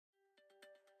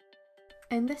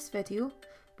In this video,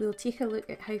 we'll take a look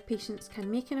at how patients can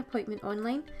make an appointment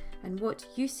online and what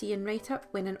you see in WriteUpp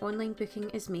when an online booking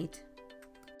is made.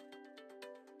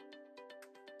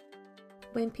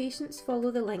 When patients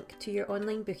follow the link to your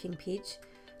online booking page,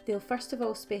 they'll first of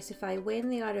all specify when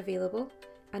they are available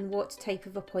and what type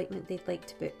of appointment they'd like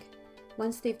to book.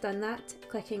 Once they've done that,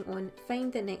 clicking on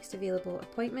Find the next available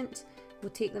appointment will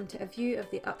take them to a view of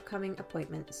the upcoming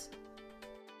appointments.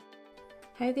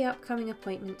 How the upcoming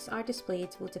appointments are displayed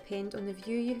will depend on the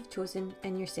view you have chosen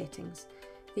in your settings.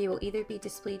 They will either be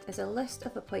displayed as a list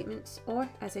of appointments or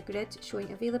as a grid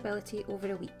showing availability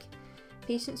over a week.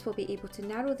 Patients will be able to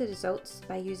narrow the results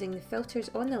by using the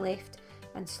filters on the left,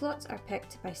 and slots are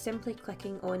picked by simply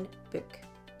clicking on Book.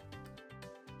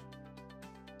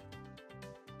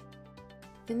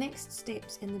 The next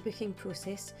steps in the booking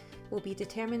process will be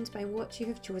determined by what you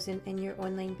have chosen in your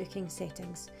online booking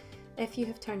settings. If you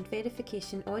have turned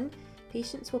verification on,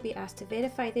 patients will be asked to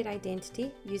verify their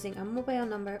identity using a mobile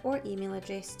number or email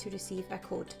address to receive a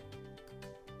code.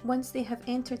 Once they have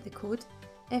entered the code,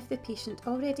 if the patient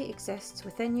already exists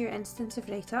within your instance of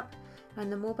WriteUpp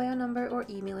and the mobile number or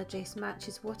email address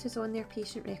matches what is on their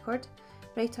patient record,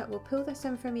 WriteUpp will pull this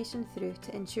information through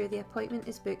to ensure the appointment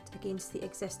is booked against the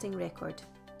existing record.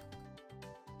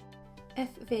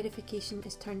 If verification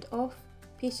is turned off,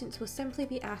 patients will simply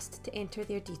be asked to enter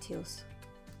their details.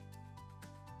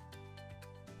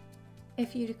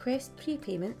 If you request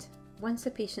prepayment, once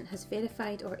a patient has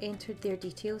verified or entered their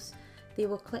details, they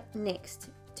will click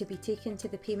Next to be taken to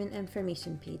the payment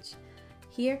information page.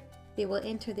 Here, they will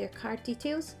enter their card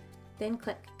details, then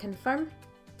click Confirm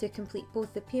to complete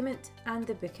both the payment and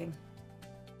the booking.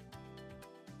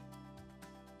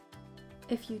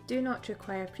 If you do not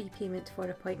require prepayment for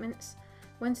appointments,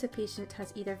 once a patient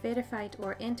has either verified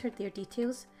or entered their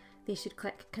details, they should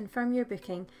click Confirm your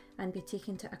booking and be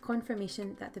taken to a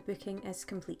confirmation that the booking is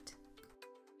complete.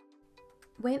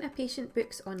 When a patient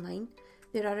books online,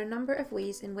 there are a number of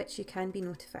ways in which you can be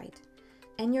notified.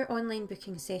 In your online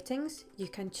booking settings, you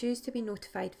can choose to be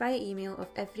notified via email of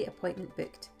every appointment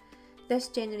booked. This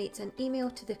generates an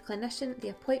email to the clinician the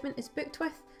appointment is booked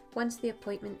with once the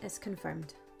appointment is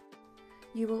confirmed.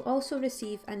 You will also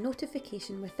receive a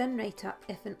notification within WriteUpp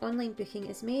if an online booking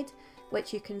is made,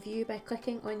 which you can view by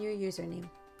clicking on your username.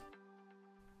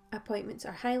 Appointments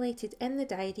are highlighted in the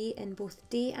diary in both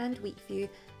day and week view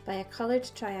by a coloured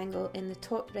triangle in the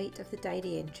top right of the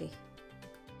diary entry.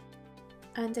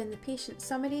 And in the patient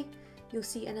summary, you'll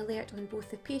see an alert on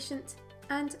both the patient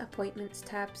and appointments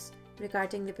tabs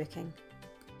regarding the booking.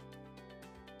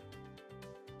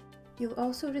 You'll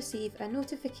also receive a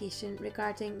notification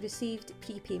regarding received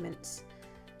prepayments.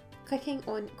 Clicking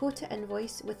on Go to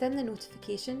Invoice within the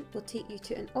notification will take you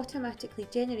to an automatically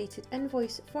generated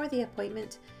invoice for the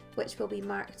appointment, which will be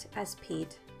marked as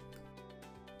paid.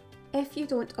 If you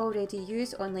don't already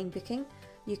use online booking,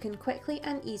 you can quickly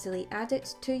and easily add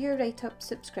it to your WriteUpp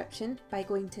subscription by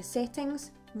going to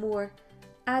Settings, More,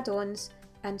 Add-ons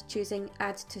and choosing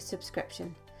Add to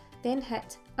Subscription. Then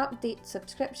hit Update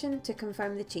Subscription to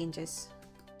confirm the changes.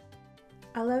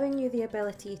 Allowing you the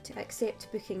ability to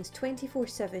accept bookings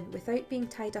 24/7 without being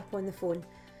tied up on the phone,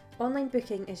 online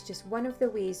booking is just one of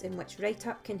the ways in which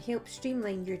WriteUpp can help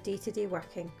streamline your day-to-day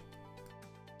working.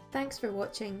 Thanks for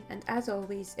watching, and as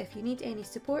always, if you need any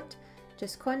support,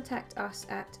 just contact us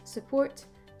at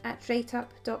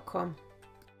support@writeupp.com.